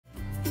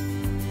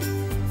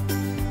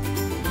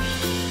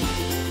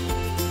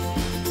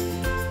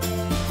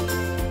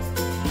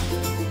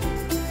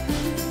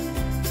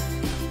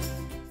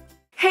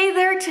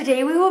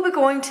today we will be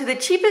going to the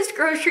cheapest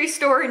grocery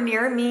store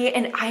near me,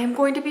 and I am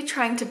going to be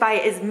trying to buy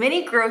as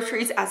many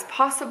groceries as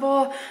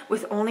possible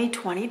with only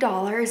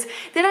 $20.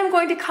 Then I'm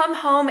going to come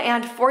home,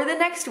 and for the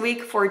next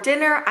week for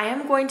dinner, I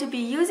am going to be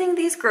using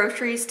these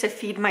groceries to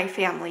feed my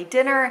family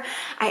dinner.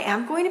 I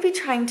am going to be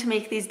trying to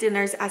make these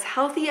dinners as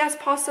healthy as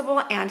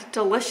possible and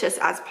delicious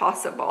as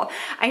possible.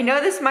 I know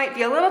this might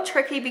be a little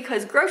tricky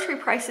because grocery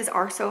prices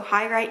are so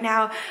high right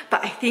now,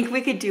 but I think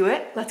we could do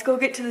it. Let's go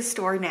get to the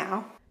store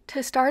now.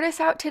 To start us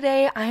out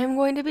today, I am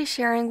going to be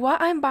sharing what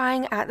I'm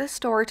buying at the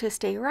store to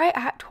stay right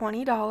at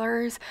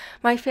 $20.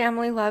 My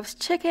family loves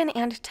chicken,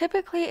 and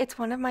typically it's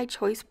one of my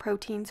choice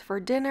proteins for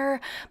dinner,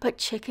 but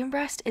chicken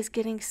breast is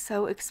getting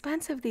so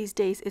expensive these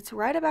days. It's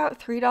right about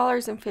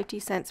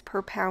 $3.50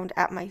 per pound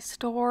at my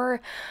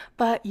store,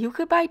 but you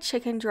could buy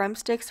chicken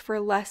drumsticks for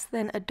less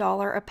than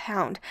 $1 a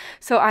pound.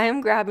 So I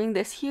am grabbing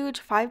this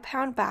huge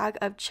 5-pound bag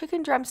of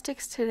chicken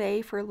drumsticks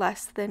today for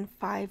less than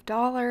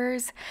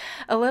 $5.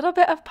 A little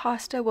bit of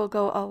pasta will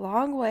go a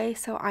long way,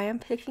 so I am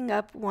picking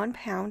up 1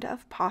 pound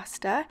of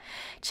pasta.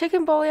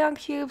 Chicken bouillon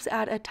cubes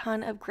add a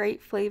ton of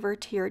great flavor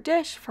to your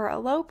dish for a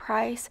low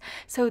price,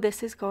 so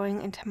this is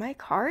going into my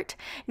cart.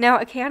 Now,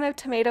 a can of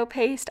tomato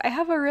paste. I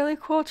have a really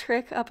cool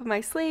trick up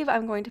my sleeve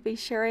I'm going to be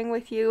sharing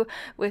with you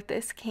with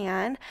this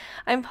can.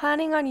 I'm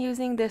planning on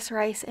using this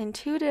rice in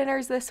 2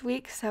 dinners this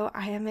week, so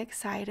I am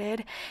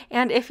excited.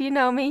 And if you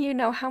know me, you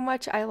know how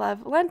much I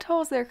love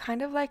lentils. They're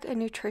kind of like a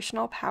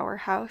nutritional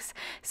powerhouse,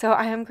 so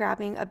I am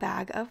grabbing a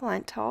bag of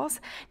lentils.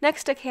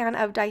 Next, a can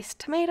of diced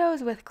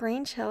tomatoes with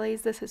green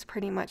chilies. This is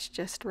pretty much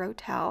just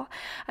Rotel.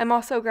 I'm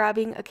also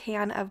grabbing a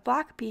can of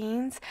black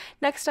beans.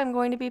 Next, I'm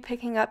going to be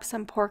picking up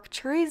some pork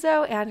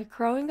chorizo, and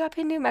growing up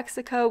in New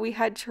Mexico, we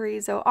had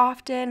chorizo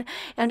often,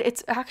 and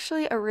it's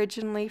actually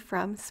originally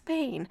from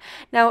Spain.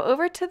 Now,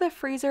 over to the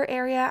freezer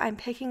area, I'm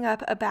picking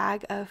up a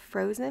bag of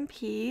frozen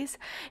peas.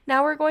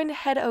 Now we're going to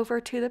head over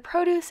to the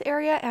produce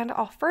area, and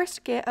I'll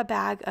first get a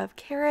bag of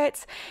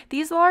carrots.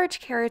 These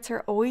large carrots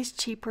are always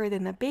cheaper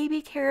than the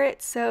baby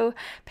carrots, so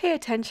pay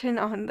attention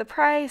on the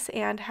price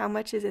and how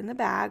much is in the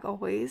bag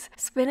always.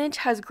 Spinach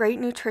has great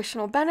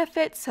nutritional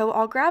benefits, so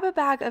I'll grab a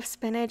bag of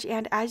spinach,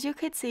 and as you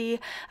could see,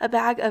 a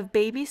bag of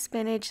baby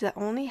spinach that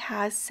only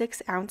has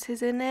 6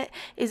 ounces in it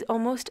is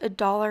almost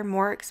 $1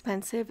 more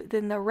expensive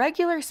than the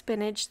regular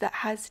spinach that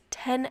has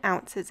 10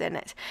 ounces in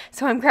it.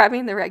 So I'm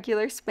grabbing the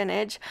regular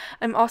spinach.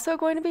 I'm also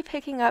going to be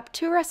picking up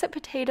 2 russet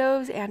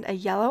potatoes and a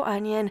yellow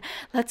onion.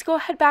 Let's go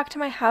head back to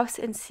my house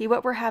and see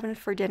what we're having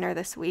for dinner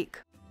this week.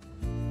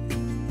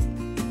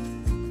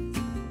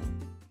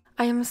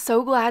 I am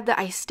so glad that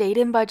I stayed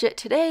in budget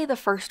today. The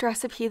first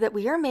recipe that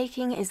we are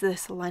making is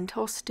this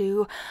lentil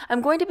stew.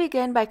 I'm going to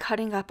begin by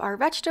cutting up our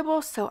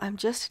vegetables, so I'm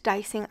just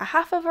dicing a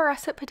half of a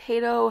russet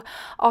potato.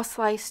 I'll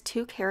slice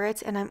 2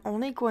 carrots, and I'm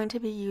only going to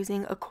be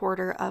using a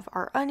quarter of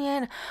our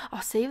onion.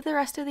 I'll save the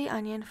rest of the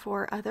onion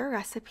for other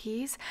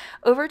recipes.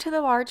 Over to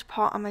the large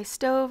pot on my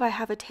stove, I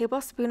have a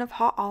tablespoon of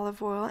hot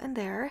olive oil in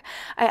there.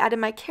 I added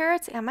my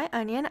carrots and my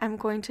onion. I'm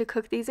going to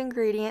cook these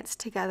ingredients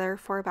together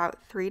for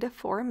about 3 to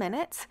 4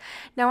 minutes.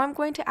 Now I'm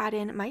going to add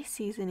in my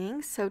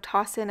seasonings, so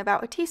toss in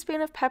about a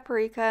teaspoon of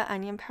paprika,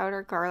 onion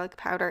powder, garlic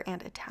powder,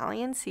 and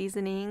Italian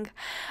seasoning.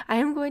 I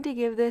am going to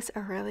give this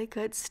a really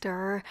good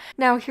stir.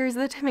 Now here's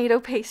the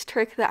tomato paste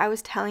trick that I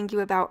was telling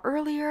you about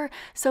earlier.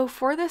 So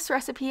for this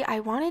recipe,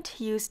 I wanted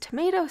to use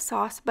tomato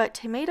sauce, but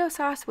tomato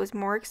sauce was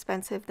more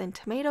expensive than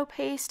tomato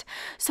paste,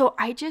 so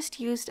I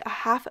just used a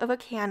half of a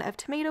can of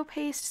tomato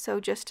paste, so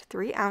just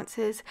 3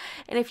 ounces,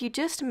 and if you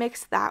just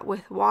mix that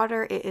with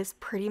water, it is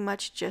pretty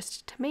much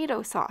just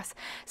tomato sauce.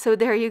 So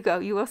there you go.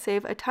 You will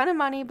save a ton of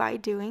money by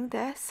doing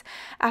this.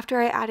 After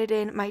I added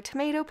in my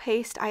tomato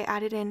paste, I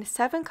added in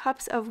 7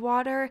 cups of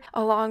water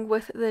along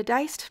with the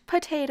diced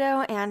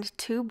potato and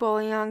 2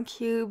 bouillon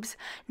cubes.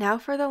 Now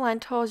for the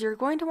lentils, you're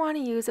going to want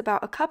to use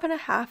about 1.5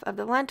 cups of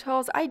the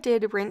lentils. I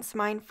did rinse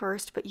mine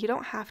first, but you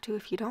don't have to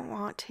if you don't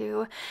want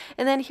to.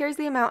 And then here's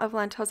the amount of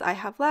lentils I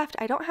have left.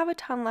 I don't have a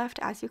ton left.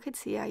 As you could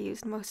see, I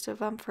used most of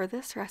them for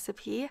this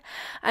recipe.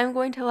 I'm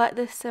going to let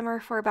this simmer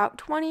for about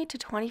 20 to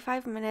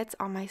 25 minutes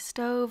on my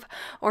stove,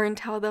 or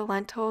until the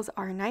lentils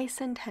are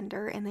nice and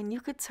tender, and then you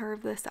could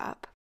serve this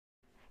up.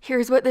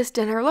 Here's what this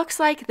dinner looks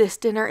like. This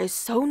dinner is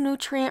so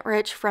nutrient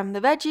rich from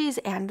the veggies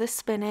and the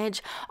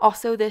spinach.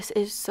 Also, this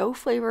is so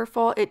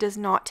flavorful. It does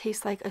not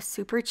taste like a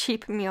super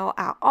cheap meal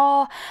at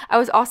all. I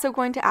was also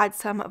going to add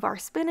some of our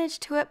spinach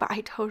to it, but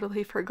I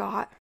totally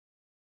forgot.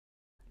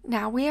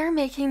 Now we are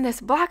making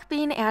this black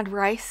bean and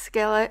rice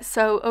skillet,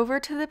 so over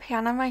to the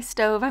pan on my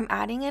stove, I'm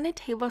adding in a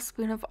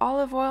tablespoon of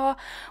olive oil.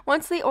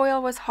 Once the oil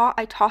was hot,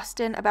 I tossed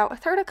in about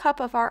 1/3 cup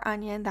of our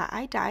onion that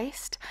I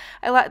diced.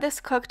 I let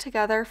this cook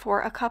together for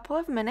a couple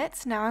of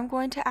minutes. Now I'm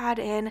going to add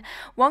in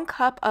 1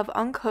 cup of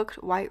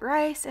uncooked white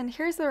rice, and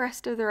here's the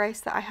rest of the rice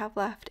that I have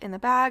left in the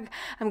bag.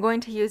 I'm going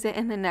to use it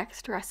in the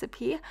next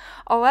recipe.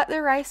 I'll let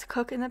the rice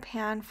cook in the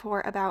pan for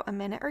about a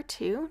minute or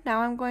 2. Now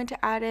I'm going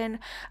to add in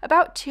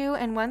about 2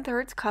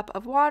 1/3 cup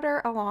of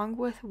water along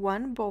with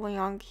 1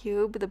 bouillon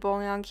cube. The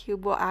bouillon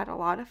cube will add a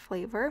lot of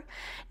flavor.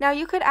 Now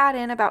you could add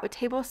in about a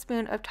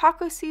tablespoon of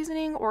taco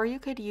seasoning, or you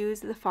could use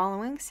the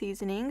following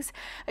seasonings: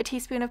 a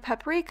teaspoon of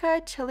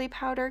paprika, chili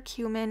powder,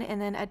 cumin, and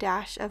then a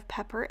dash of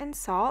pepper and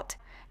salt.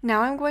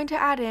 Now I'm going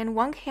to add in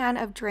 1 can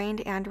of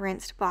drained and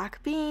rinsed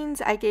black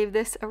beans. I gave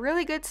this a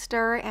really good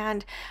stir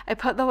and I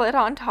put the lid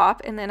on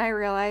top, and then I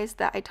realized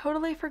that I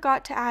totally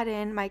forgot to add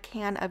in my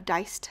can of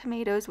diced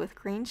tomatoes with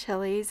green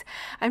chilies.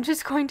 I'm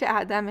just going to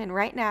add them in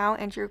right now,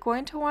 and you're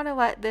going to want to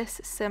let this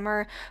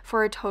simmer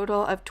for a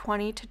total of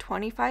 20 to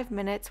 25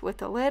 minutes with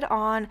the lid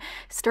on.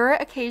 Stir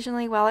it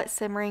occasionally while it's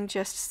simmering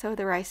just so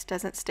the rice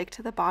doesn't stick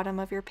to the bottom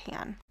of your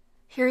pan.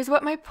 Here's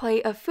what my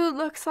plate of food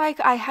looks like.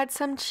 I had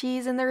some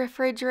cheese in the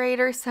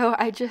refrigerator, so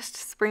I just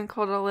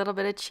sprinkled a little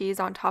bit of cheese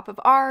on top of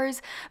ours.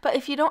 But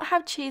if you don't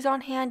have cheese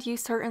on hand, you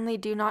certainly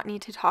do not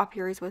need to top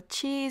yours with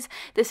cheese.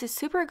 This is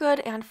super good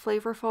and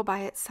flavorful by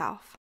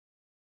itself.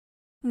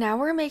 Now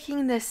we're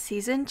making this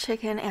seasoned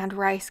chicken and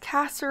rice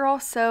casserole.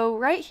 So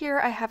right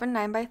here I have a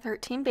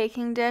 9x13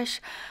 baking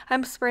dish.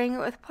 I'm spraying it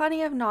with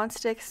plenty of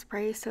nonstick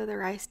spray so the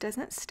rice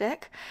doesn't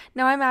stick.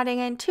 Now I'm adding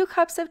in 2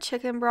 cups of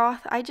chicken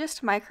broth. I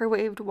just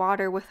microwaved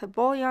water with a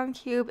bouillon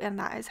cube, and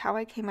that is how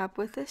I came up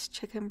with this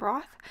chicken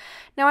broth.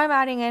 Now I'm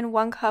adding in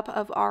 1 cup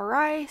of our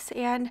rice,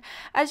 and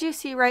as you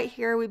see right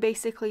here, we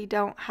basically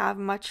don't have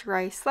much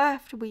rice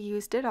left. We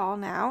used it all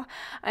now.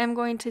 I'm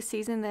going to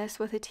season this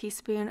with a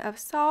teaspoon of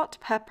salt,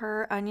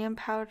 pepper, onion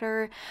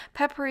powder,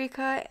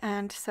 paprika,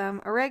 and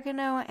some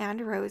oregano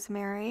and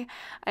rosemary.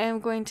 I am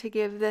going to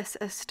give this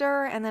a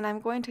stir, and then I'm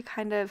going to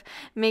kind of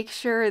make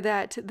sure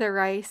that the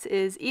rice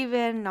is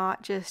even,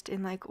 not just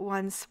in like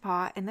one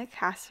spot in the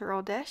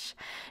casserole dish.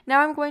 Now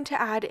I'm going to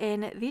add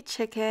in the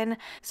chicken.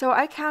 So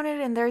I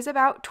counted, and there's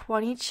about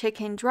 20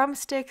 chicken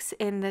drumsticks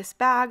in this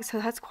bag, so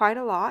that's quite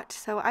a lot.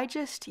 So I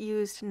just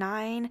used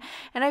 9,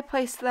 and I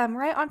placed them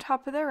right on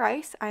top of the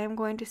rice. I am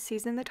going to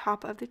season the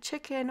top of the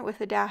chicken with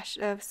a dash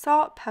of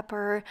salt,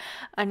 pepper,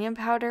 onion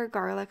powder,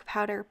 garlic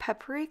powder,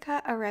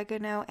 paprika,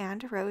 oregano,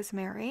 and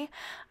rosemary.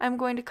 I'm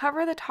going to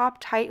cover the top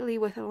tightly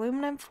with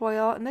aluminum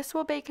foil, and this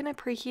will bake in a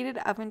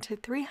preheated oven to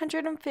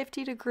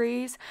 350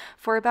 degrees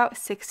for about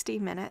 60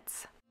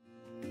 minutes.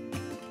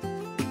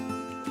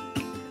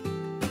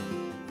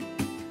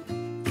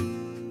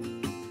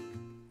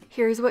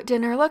 Here's what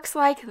dinner looks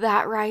like.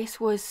 That rice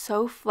was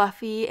so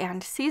fluffy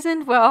and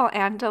seasoned well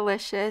and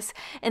delicious,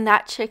 and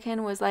that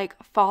chicken was like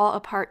fall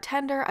apart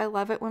tender. I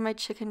love it when my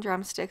chicken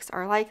drumsticks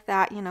are like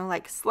that, you know,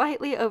 like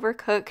slightly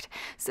overcooked,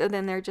 so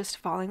then they're just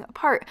falling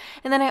apart.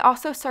 And then I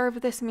also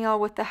served this meal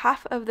with the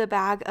half of the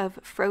bag of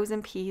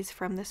frozen peas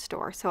from the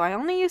store. So I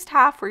only used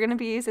half. We're going to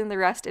be using the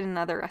rest in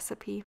another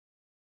recipe.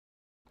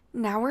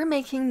 Now we're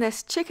making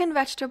this chicken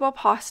vegetable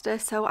pasta,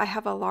 so I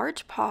have a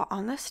large pot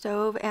on the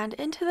stove, and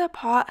into the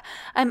pot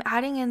I'm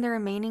adding in the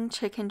remaining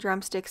chicken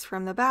drumsticks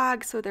from the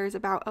bag, so there's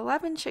about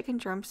 11 chicken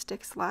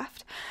drumsticks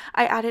left.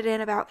 I added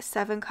in about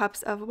 7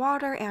 cups of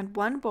water and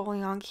 1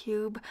 bouillon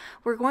cube.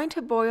 We're going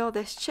to boil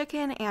this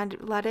chicken and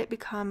let it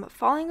become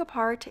falling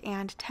apart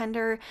and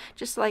tender,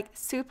 just like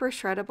super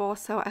shreddable,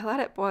 so I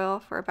let it boil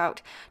for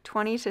about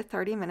 20 to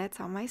 30 minutes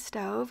on my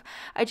stove.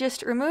 I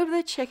just removed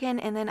the chicken,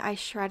 and then I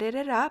shredded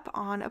it up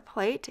on a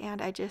plate,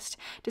 and I just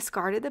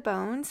discarded the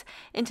bones.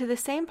 Into the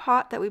same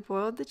pot that we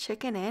boiled the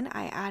chicken in,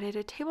 I added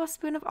a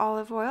tablespoon of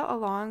olive oil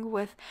along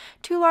with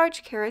 2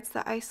 large carrots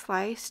that I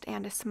sliced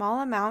and a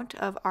small amount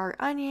of our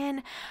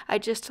onion. I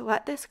just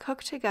let this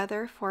cook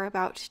together for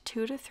about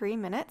 2 to 3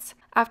 minutes.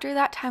 After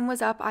that time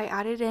was up, I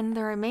added in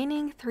the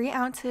remaining 3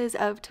 ounces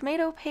of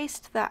tomato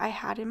paste that I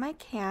had in my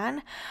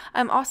can.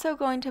 I'm also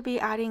going to be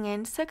adding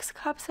in 6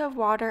 cups of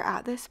water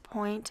at this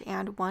point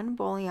and 1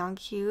 bouillon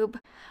cube.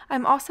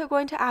 I'm also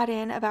going to add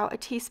in about a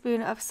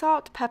teaspoon of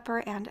salt,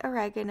 pepper, and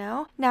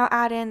oregano. Now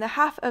add in the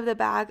half of the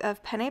bag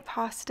of penne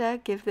pasta,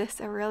 give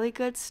this a really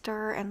good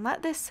stir, and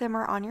let this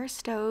simmer on your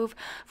stove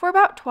for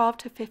about 12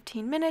 to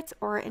 15 minutes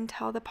or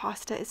until the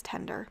pasta is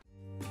tender.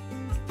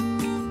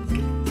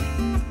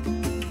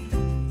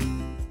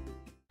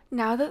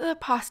 Now that the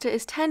pasta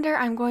is tender,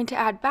 I'm going to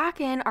add back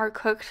in our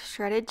cooked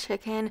shredded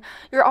chicken.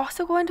 You're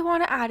also going to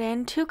want to add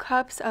in 2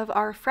 cups of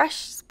our fresh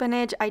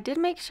spinach. I did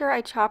make sure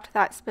I chopped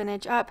that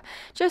spinach up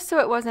just so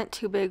it wasn't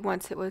too big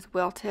once it was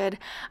wilted.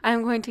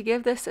 I'm going to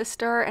give this a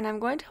stir, and I'm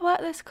going to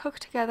let this cook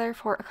together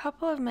for a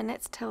couple of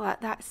minutes to let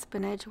that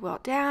spinach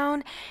wilt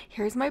down.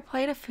 Here's my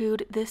plate of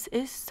food. This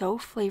is so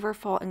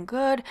flavorful and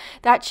good.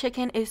 That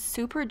chicken is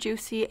super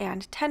juicy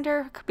and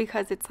tender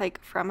because it's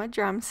like from a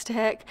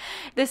drumstick.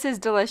 This is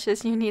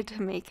delicious. You need to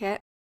make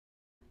it.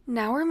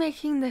 Now we're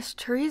making this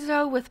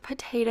chorizo with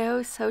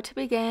potatoes. So to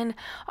begin,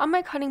 on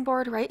my cutting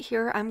board right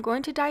here, I'm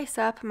going to dice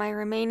up my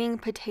remaining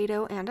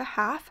potato and a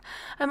half.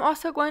 I'm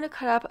also going to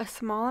cut up a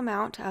small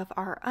amount of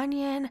our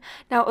onion.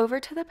 Now over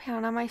to the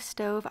pan on my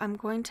stove, I'm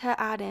going to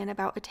add in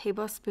about a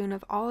tablespoon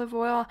of olive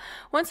oil.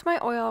 Once my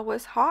oil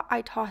was hot,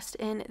 I tossed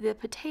in the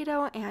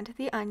potato and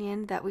the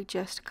onion that we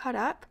just cut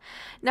up.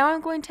 Now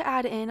I'm going to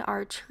add in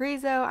our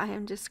chorizo. I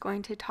am just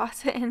going to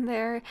toss it in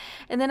there,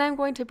 and then I'm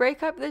going to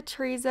break up the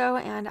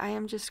chorizo, and I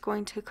am just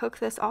going to cook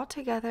this all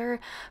together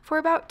for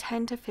about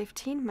 10 to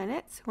 15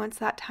 minutes. Once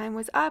that time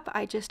was up,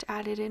 I just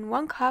added in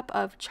 1 cup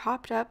of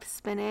chopped up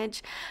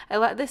spinach. I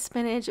let the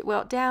spinach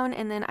wilt down,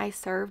 and then I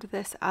served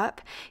this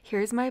up.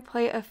 Here's my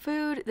plate of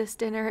food. This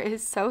dinner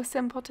is so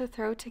simple to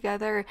throw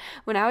together.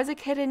 When I was a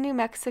kid in New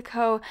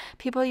Mexico,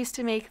 people used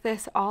to make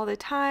this all the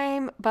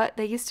time, but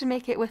they used to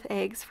make it with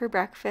eggs for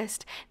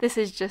breakfast. This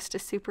is just a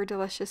super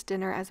delicious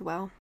dinner as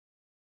well.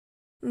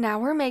 Now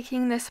we're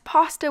making this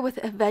pasta with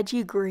a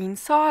veggie green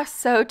sauce.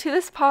 So to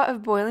this pot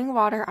of boiling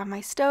water on my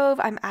stove,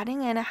 I'm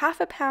adding in a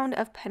 ½ pound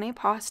of penne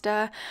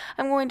pasta.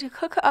 I'm going to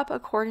cook it up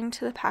according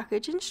to the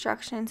package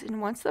instructions,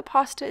 and once the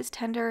pasta is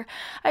tender,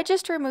 I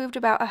just removed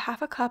about a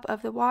 ½ cup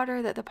of the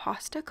water that the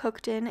pasta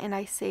cooked in, and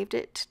I saved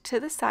it to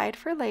the side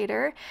for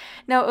later.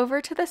 Now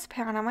over to this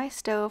pan on my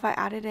stove, I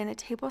added in a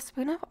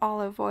tablespoon of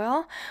olive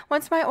oil.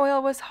 Once my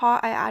oil was hot,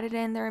 I added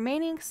in the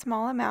remaining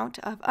small amount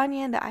of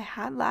onion that I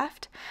had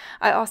left.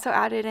 I also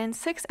added in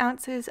 6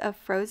 ounces of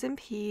frozen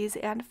peas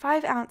and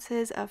 5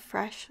 ounces of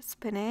fresh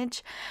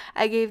spinach.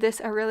 I gave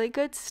this a really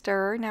good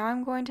stir. Now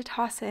I'm going to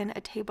toss in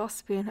a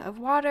tablespoon of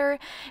water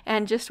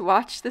and just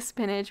watch the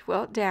spinach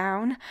wilt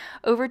down.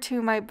 Over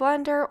to my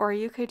blender, or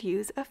you could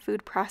use a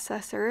food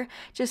processor.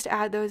 Just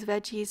add those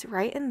veggies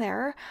right in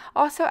there.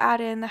 Also add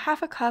in the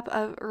 ½ cup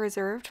of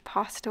reserved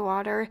pasta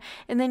water,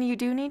 and then you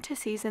do need to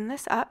season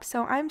this up.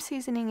 So I'm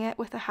seasoning it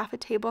with a ½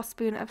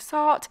 tablespoon of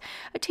salt,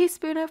 a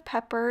teaspoon of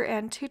pepper,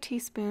 and 2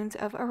 teaspoons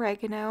of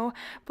oregano.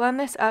 Blend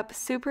this up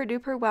super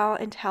duper well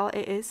until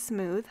it is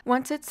smooth.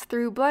 Once it's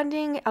through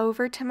blending,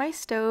 over to my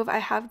stove, I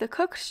have the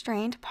cooked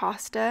strained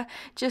pasta.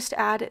 Just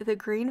add the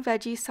green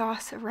veggie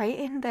sauce right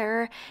in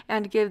there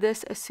and give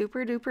this a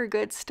super duper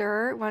good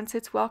stir. Once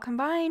it's well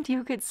combined,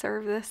 you could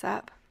serve this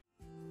up.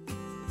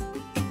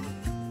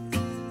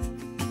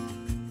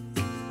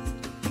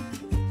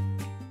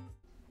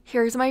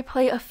 Here's my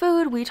plate of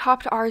food. We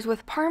topped ours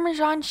with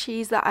Parmesan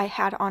cheese that I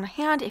had on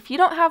hand. If you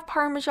don't have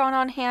Parmesan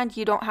on hand,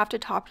 you don't have to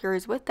top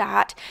yours with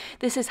that.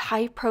 This is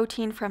high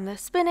protein from the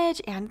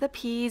spinach and the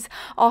peas.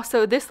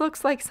 Also, this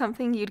looks like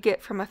something you'd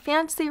get from a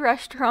fancy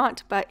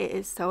restaurant, but it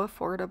is so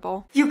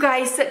affordable. You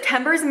guys,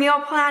 September's meal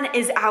plan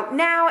is out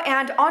now,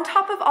 and on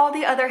top of all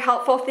the other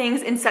helpful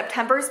things in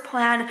September's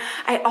plan,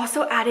 I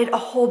also added a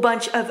whole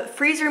bunch of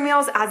freezer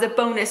meals as a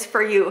bonus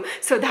for you,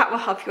 so that will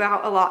help you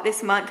out a lot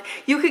this month.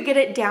 You could get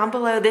it down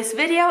below this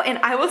video, and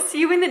I will see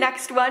you in the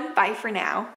next one. Bye for now.